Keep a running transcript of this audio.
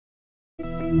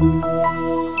The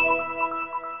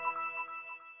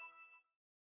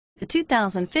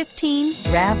 2015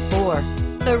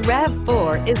 RAV4. The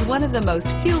RAV4 is one of the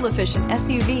most fuel-efficient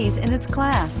SUVs in its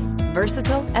class.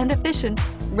 Versatile and efficient,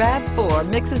 RAV4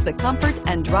 mixes the comfort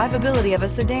and drivability of a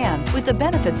sedan with the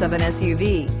benefits of an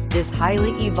SUV. This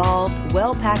highly evolved,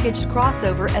 well-packaged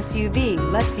crossover SUV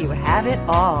lets you have it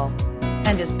all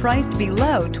and is priced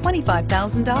below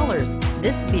 $25,000.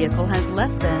 This vehicle has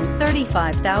less than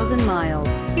 35,000 miles.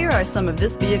 Here are some of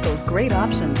this vehicle's great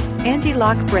options: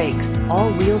 anti-lock brakes,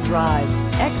 all-wheel drive,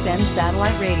 XM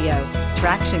satellite radio,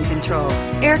 traction control,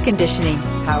 air conditioning,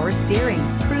 power steering,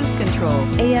 cruise control,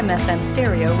 AM/FM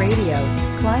stereo radio,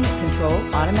 climate control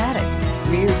automatic,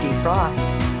 rear defrost.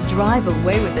 Drive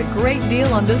away with a great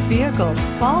deal on this vehicle.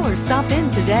 Call or stop in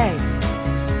today.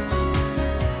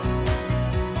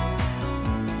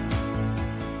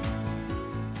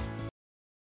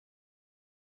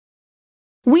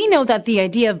 We know that the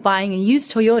idea of buying a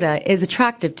used Toyota is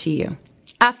attractive to you.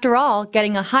 After all,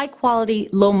 getting a high-quality,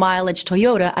 low-mileage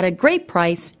Toyota at a great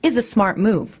price is a smart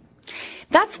move.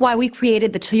 That's why we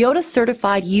created the Toyota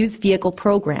Certified Used Vehicle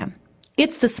Program.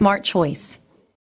 It's the smart choice.